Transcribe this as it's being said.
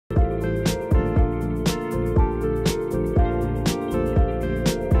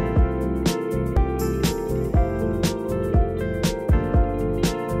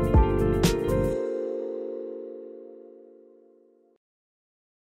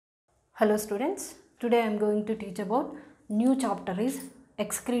Hello students, today I am going to teach about new chapter is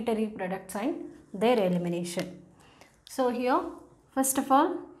excretory products and their elimination. So here first of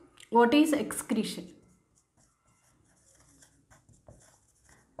all, what is excretion?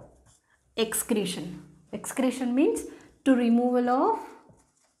 Excretion. Excretion means to removal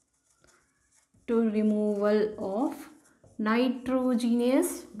of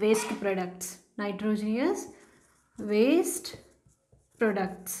nitrogenous waste products. Nitrogenous waste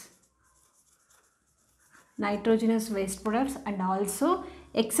products. Nitrogenous waste products and also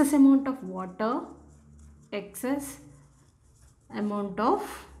excess amount of water,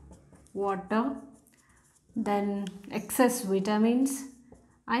 then excess vitamins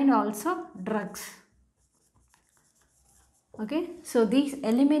and also drugs. Okay, so these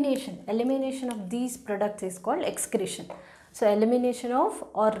elimination of these products is called excretion. So elimination of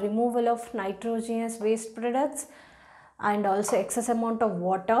or removal of nitrogenous waste products and also excess amount of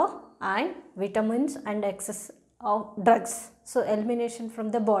water and vitamins and excess of drugs. So elimination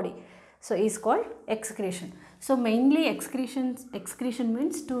from the body, so is called excretion. So mainly excretion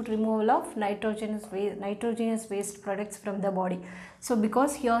means to removal of nitrogenous waste products from the body. So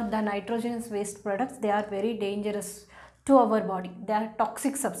because here the nitrogenous waste products, they are very dangerous to our body, they are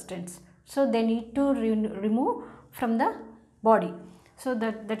toxic substance, so they need to remove from the body, so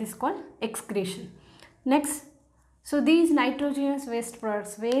that is called excretion. Next, so these nitrogenous waste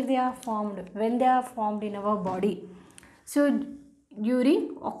products, where they are formed, when they are formed in our body, so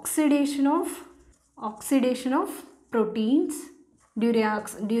during oxidation of proteins,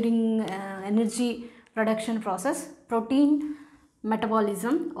 during energy production process, protein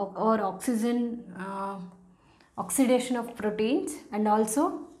metabolism or oxidation of proteins and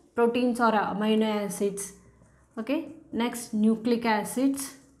also proteins or amino acids. Okay, next nucleic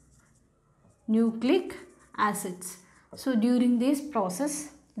acids. So during this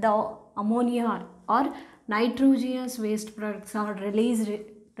process, the ammonia or nitrogenous waste products are released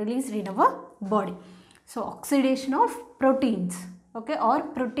in our body. So oxidation of proteins, okay, or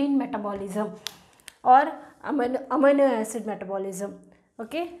protein metabolism or amino acid metabolism,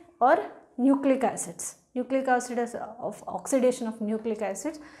 okay, or nucleic acids. Nucleic acid is of oxidation of nucleic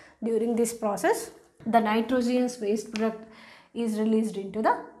acids. During this process, the nitrogenous waste product is released into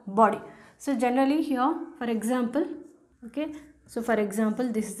the body. So generally here, for example, okay, so for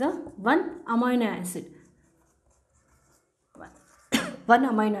example, this is the one amino acid, one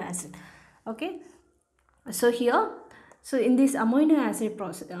amino acid, okay. So here, so in this amino acid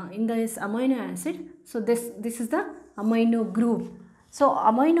process, so this is the amino group. So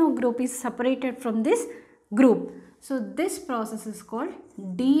amino group is separated from this group. So this process is called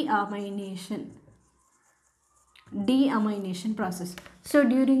deamination process. So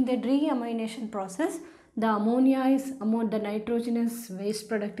during the deamination process, the the nitrogenous waste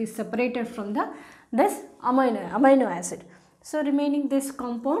product is separated from this amino acid. So remaining this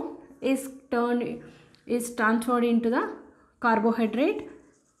compound is transferred into the carbohydrate,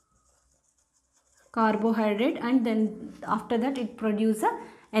 and then after that it produces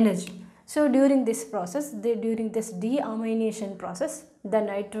energy. So during this process, during this deamination process, the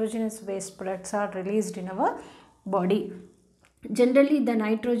nitrogenous waste products are released in our body. Generally, the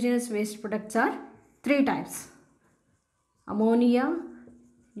nitrogenous waste products are three types: ammonia,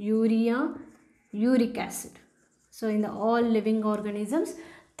 urea, uric acid. So in the all living organisms,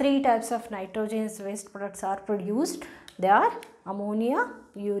 three types of nitrogenous waste products are produced. They are ammonia,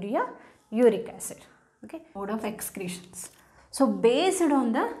 urea, uric acid. Okay, mode of excretions. So based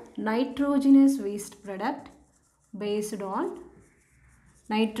on the nitrogenous waste product,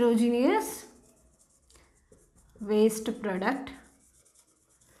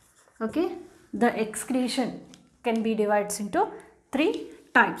 okay, the excretion can be divided into three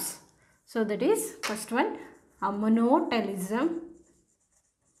types. So that is, first one, ammonotelism,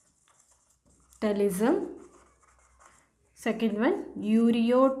 second one,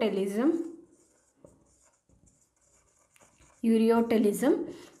 ureotelism,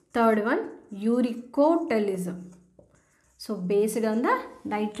 third one, uricotelism. So based on the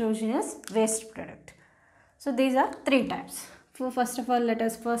nitrogenous waste product. So these are three types. So first of all,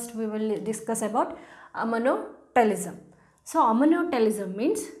 we will discuss about ammonotelism. So ammonotelism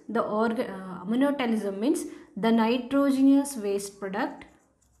means the nitrogenous waste product.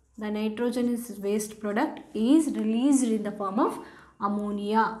 The nitrogenous waste product is released in the form of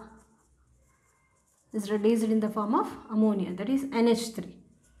ammonia. That is NH3.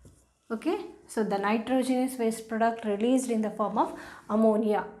 Okay, so the nitrogenous waste product released in the form of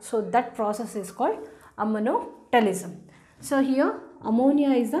ammonia. So that process is called ammonotelism. So here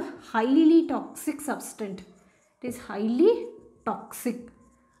ammonia is a highly toxic substance. It is highly toxic.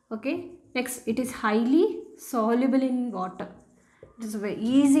 Okay, next it is highly soluble in water.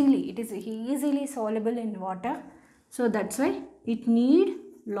 It is easily soluble in water, so that's why it need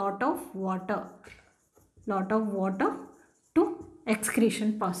lot of water to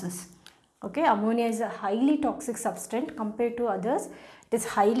excretion process. Okay, ammonia is a highly toxic substance compared to others. It is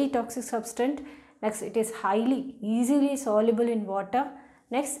highly toxic substance. Next, it is highly easily soluble in water.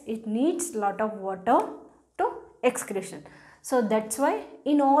 Next, it needs lot of water to excretion. So that's why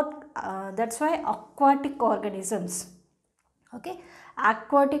that's why aquatic organisms, okay,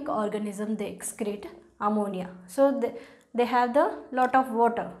 aquatic organism, they excrete ammonia. So they have the lot of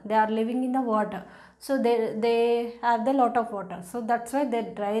water, they are living in the water, so they have the lot of water, so that's why they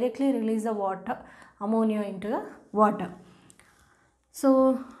directly release the water ammonia into the water.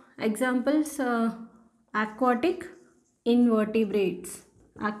 So examples, aquatic invertebrates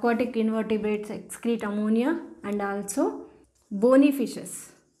excrete ammonia, and also bony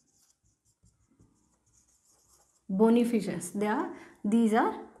fishes, these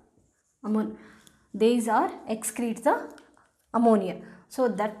are excrete the ammonia. So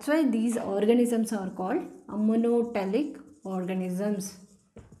that's why these organisms are called ammonotelic organisms.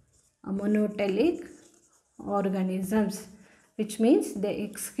 Which means they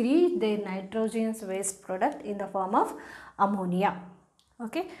excrete their nitrogenous waste product in the form of ammonia.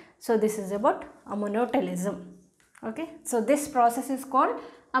 Okay, so this is about ammonotelism. Okay, so this process is called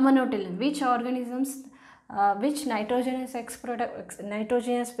ammonotelism. Which organisms, which nitrogenous waste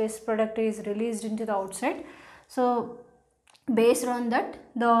product is released into the outside. So based on that,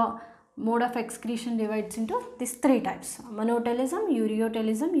 the mode of excretion divides into these three types: ammonotelism,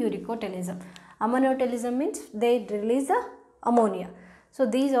 ureotelism, uricotelism. Ammonotelism means they release the ammonia. So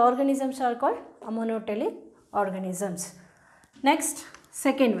these organisms are called ammonotelic organisms. Next,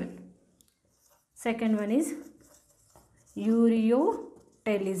 second one is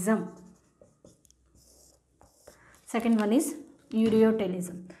ureotelism.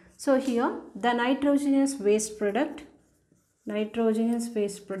 So here the nitrogenous waste product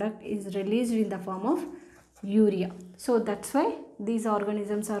is released in the form of urea. So that's why these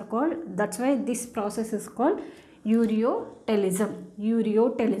organisms are called, that's why this process is called ureotelism.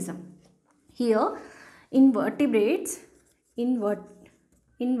 Here invertebrates,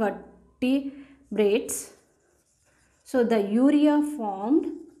 so the urea formed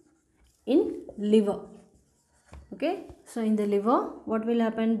in liver. Okay, so in the liver, what will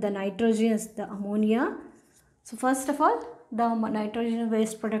happen? The nitrogenous, the ammonia. So first of all, the nitrogen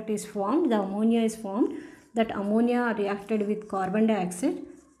waste product is formed, the ammonia is formed. That ammonia reacted with carbon dioxide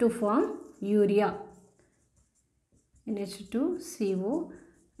to form urea, NH2CO,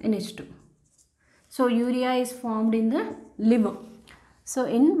 NH2. So urea is formed in the liver. So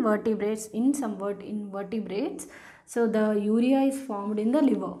in some vertebrates, so the urea is formed in the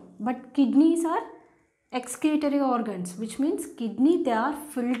liver. But kidneys are excretory organs, which means kidney, they are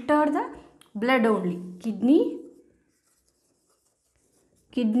filter the blood only.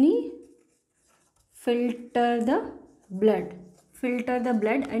 Kidney filter the blood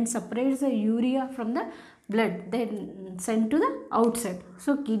and separates the urea from the blood, then sent to the outside.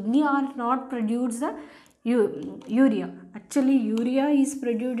 So kidney are not produce the urea. Actually urea is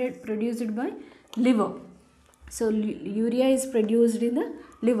produced by liver. So urea is produced in the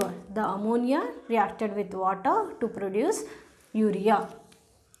liver. The ammonia reacted with water to produce urea.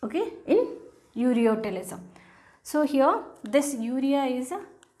 Okay, in ureotelism. So here this urea is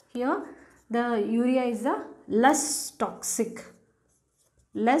the urea is the less toxic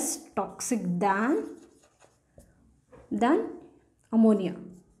than ammonia.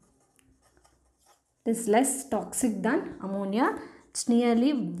 It is less toxic than ammonia. It's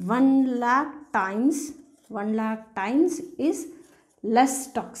nearly 1 lakh times is less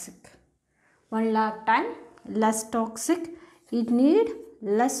toxic. 1 lakh times less toxic. It need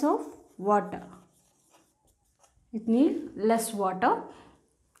less of water.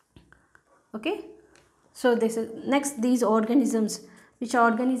 Okay, so this is next, these organisms, which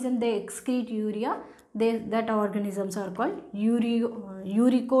organism they excrete urea, that organisms are called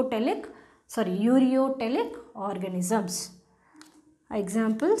ureotelic organisms.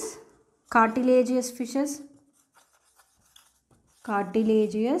 Examples: cartilaginous fishes,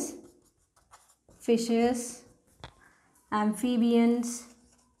 amphibians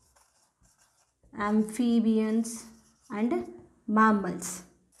and mammals.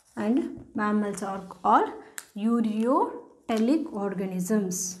 Are all ureotelic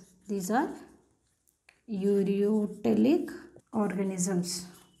organisms. These are ureotelic organisms.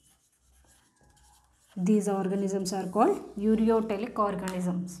 These organisms are called ureotelic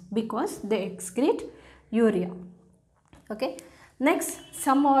organisms because they excrete urea. Okay. Next,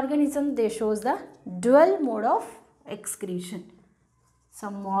 some organisms they shows the dual mode of excretion.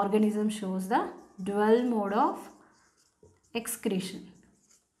 Some organism shows the dual mode of excretion.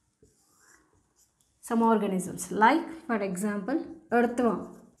 Some organisms like, for example,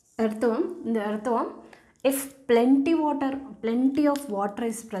 earthworm. In the earthworm, if plenty of water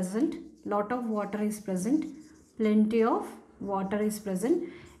is present,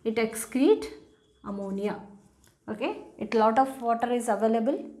 it excrete ammonia. Okay, if lot of water is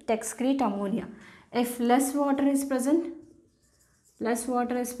available, it excrete ammonia. If less water is present,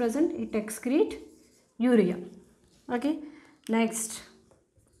 it excrete urea. Okay, next,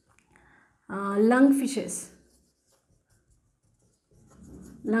 lungfishes.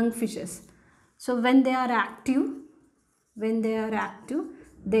 So when they are active,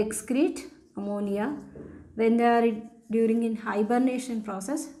 they excrete ammonia. When they are during in hibernation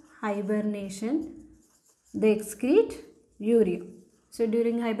process, they excrete urea. So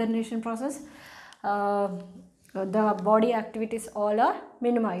during hibernation process, the body activities all are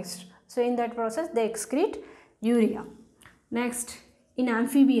minimized. So in that process, they excrete urea. Next, in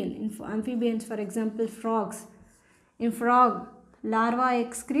amphibians, for example, frogs. In frog, larvae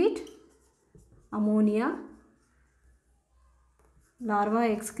excrete ammonia.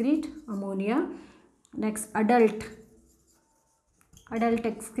 Next, adult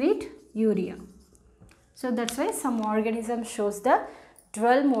excrete urea. So that's why some organism shows the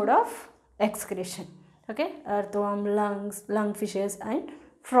dual mode of excretion. Okay, earthworm, lungfishes and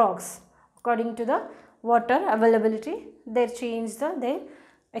frogs. According to the water availability, they change their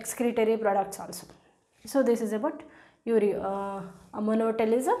excretory products also. So this is about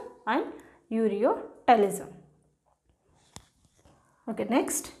ammonotelism and ureotelism. Okay,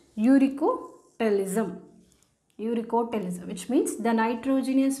 next, uricotelism, which means the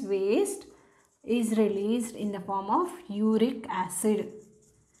nitrogenous waste is released in the form of uric acid.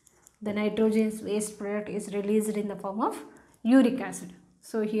 The nitrogenous waste product is released in the form of uric acid.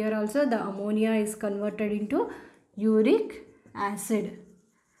 So here also the ammonia is converted into uric acid.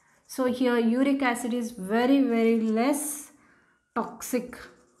 So here uric acid is very, very less toxic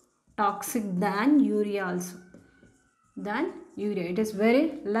than urea also. It is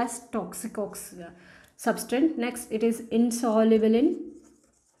very less toxic substance. Next, it is insoluble in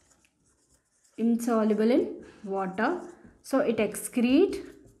water. So it excrete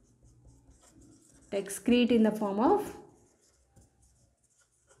in the form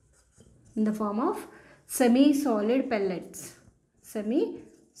of semi-solid pellets.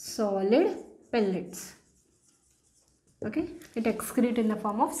 Okay, it excrete in the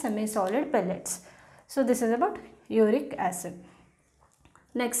form of semi-solid pellets. So this is about uric acid.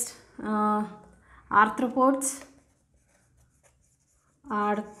 Next, arthropods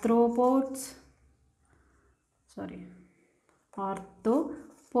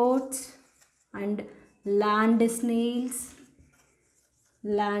and land snails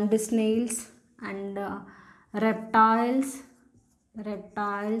and reptiles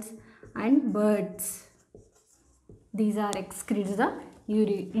and birds. These are excretes the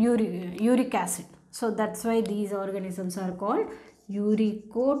uric acid. So that's why these organisms are called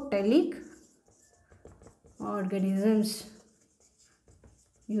uricotelic organisms.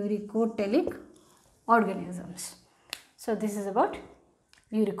 So this is about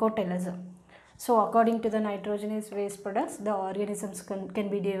uricotelism. So according to the nitrogenous waste products, the organisms can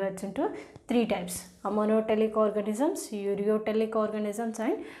be divided into 3 types: ammonotelic organisms, ureotelic organisms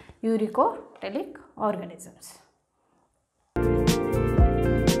and uricotelic organisms.